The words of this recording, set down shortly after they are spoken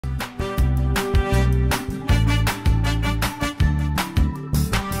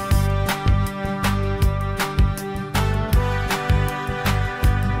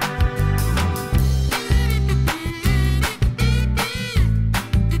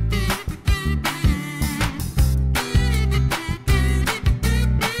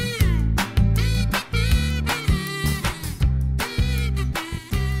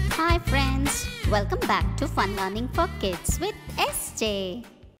back to Fun Learning for Kids with SJ.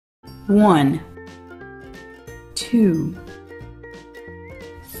 1, 2,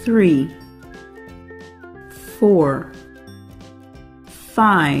 3, 4,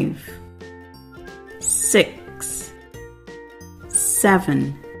 5, 6,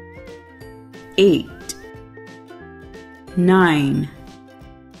 7, 8, 9,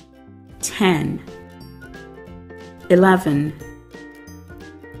 10, 11,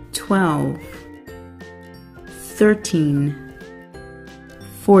 12, 13,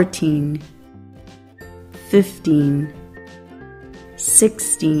 14, 15,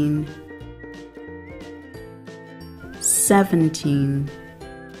 16, 17,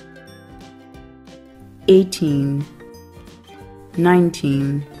 18,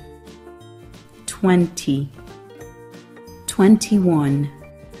 19, 20, 21,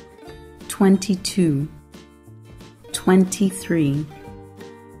 22, 23,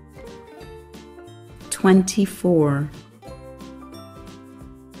 24,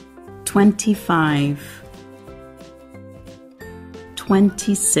 25,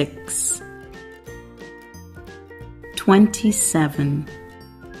 26, 27,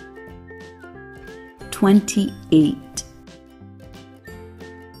 28,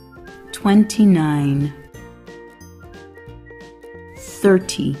 29,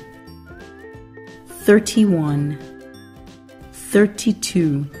 30, 31,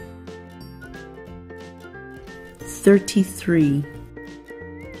 32, 33,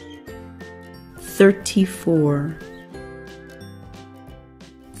 34,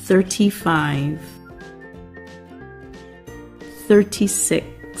 35,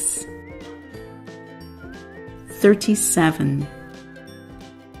 36, 37,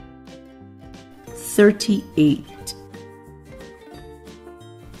 38,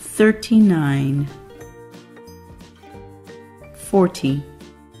 39, 40,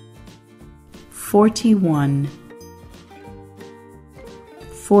 41,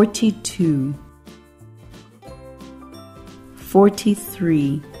 42,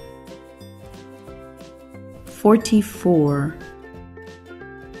 43, 44,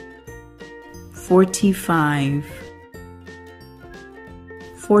 45,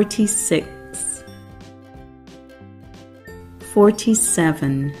 46,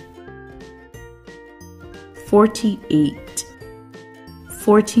 47, 48,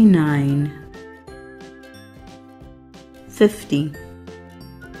 49, 50,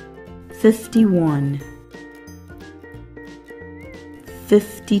 51,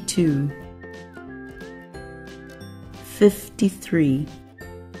 52, 53,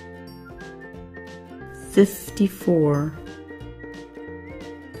 54,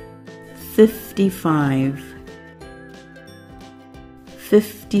 55,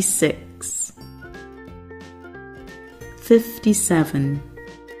 56, 57,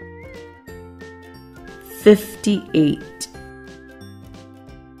 58,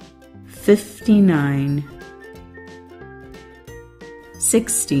 59,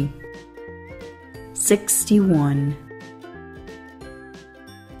 60, 61,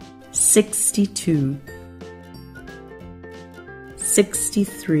 62,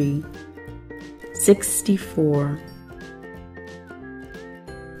 63, 64,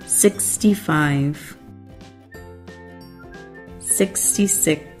 65,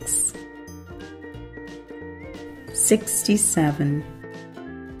 66, 67,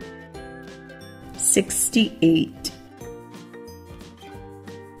 68,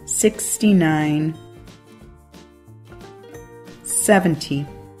 69, 70,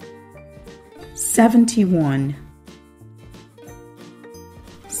 71,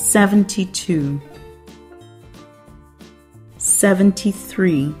 72,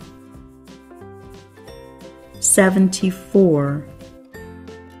 73, 74,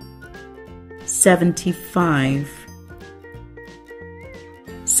 75,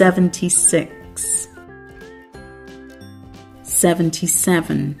 76,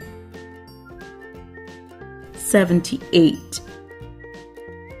 77, 78,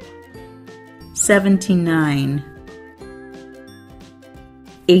 79,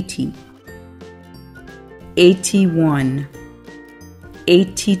 80, 81,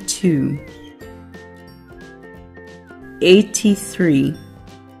 82, 83,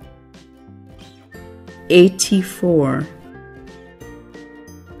 84,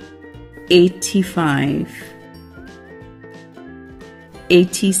 85,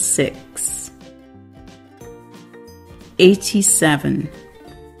 86, 87,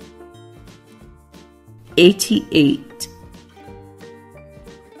 88,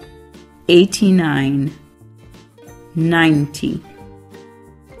 89, 90,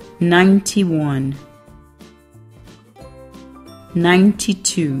 91,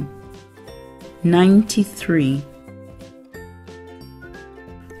 92, 93,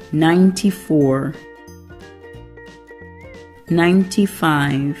 94,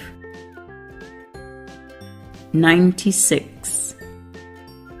 95, 96,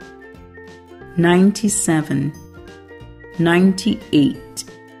 97, 98,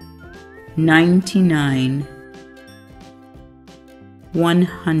 99,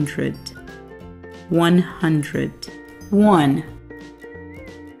 100, 101,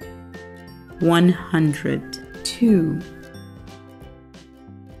 102,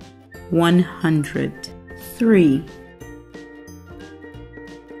 103,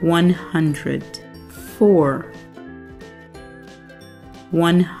 104,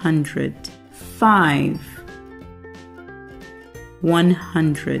 105,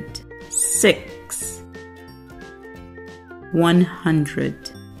 106,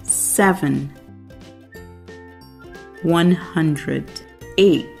 107,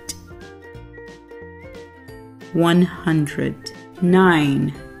 108,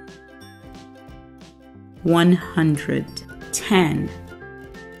 109, 110,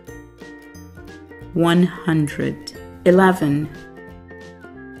 111,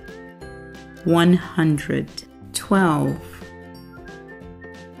 112,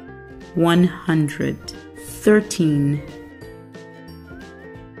 113,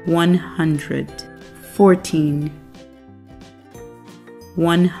 114,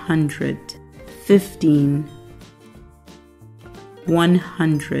 115,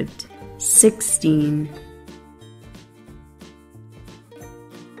 116,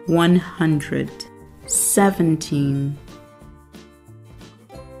 117,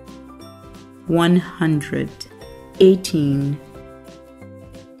 118,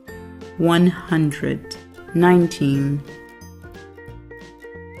 119,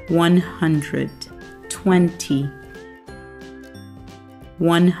 120,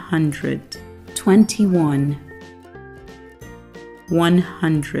 121,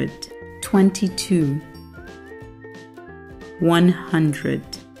 122,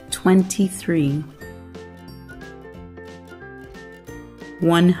 123,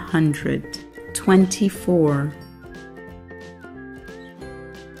 124,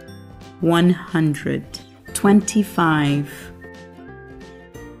 125,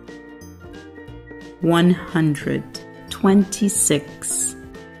 126,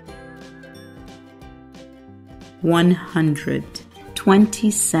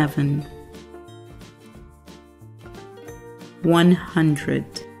 127,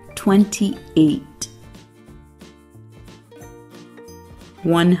 128,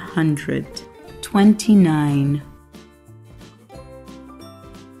 129,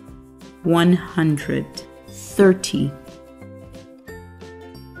 130,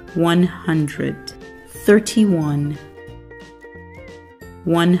 131,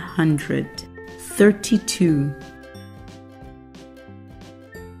 132,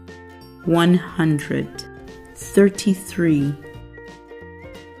 133,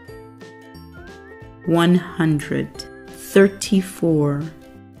 134,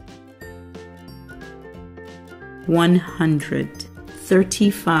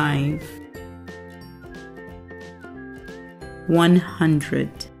 135,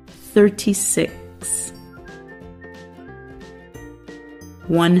 136,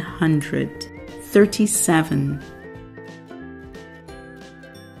 137,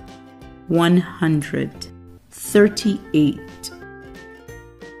 138,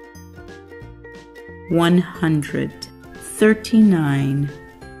 139,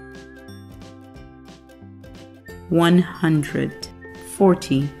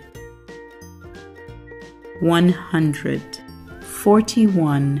 140,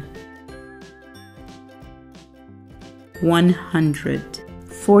 141,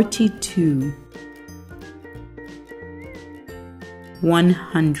 142,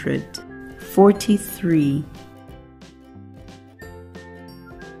 143,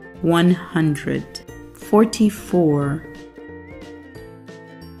 144,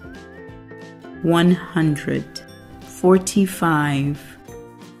 145,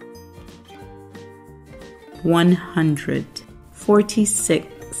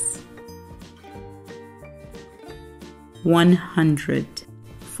 146,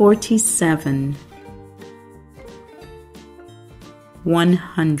 147,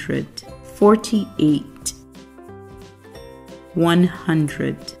 148,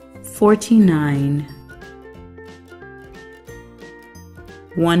 149,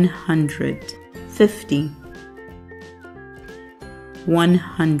 150,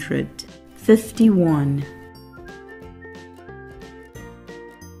 151,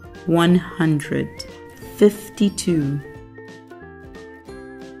 152,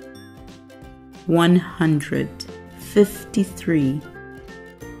 153,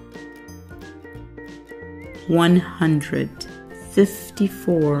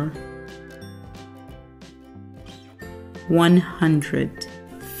 154,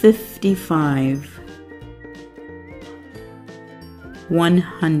 155,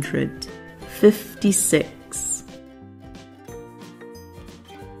 156,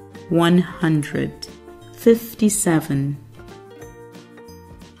 157,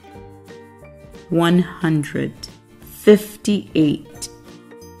 158,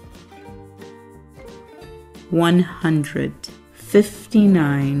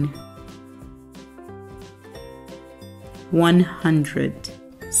 159,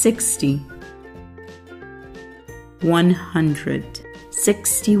 160,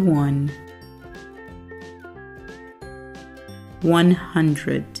 161,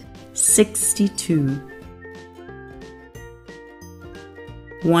 162,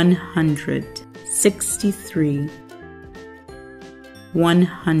 163,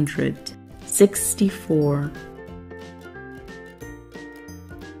 164,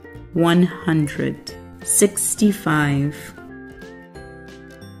 165,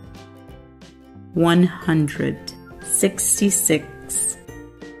 166,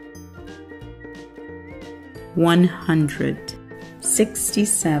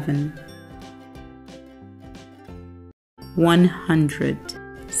 167,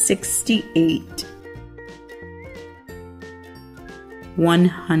 168,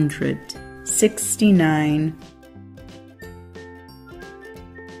 169,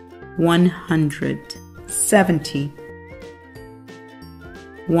 170,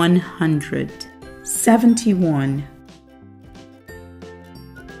 171,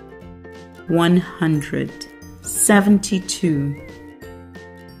 172,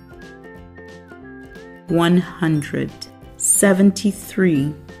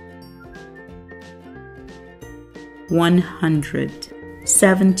 173,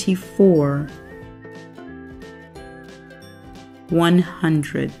 174,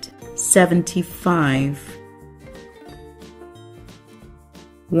 175,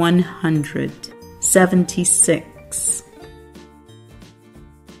 176,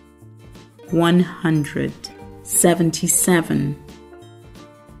 177,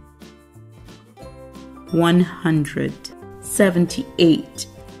 178,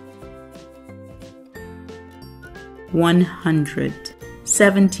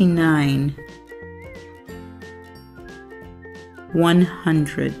 179,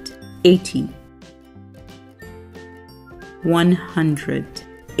 180,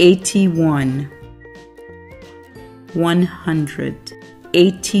 181,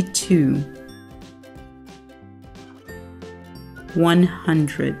 182,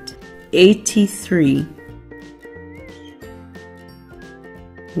 183,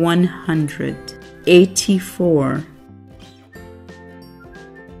 184,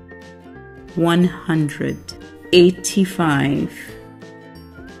 185,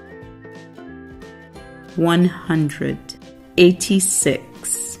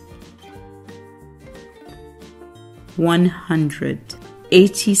 186,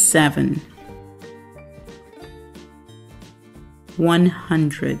 187,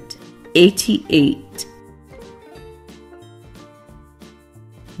 188,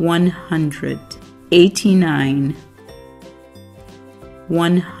 189,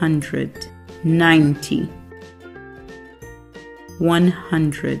 190,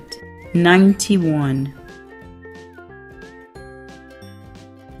 191,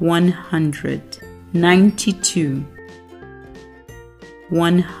 192,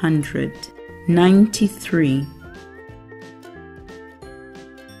 193,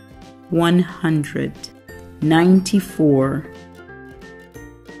 194,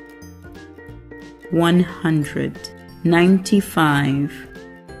 195,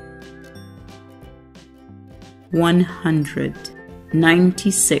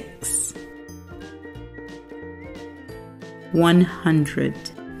 196,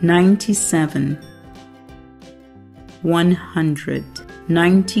 197,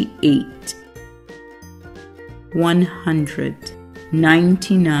 198,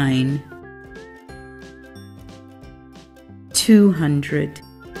 199, 200.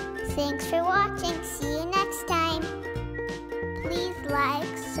 Thanks for watching. See you next time. Please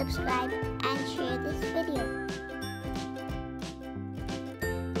like, subscribe, and share this video.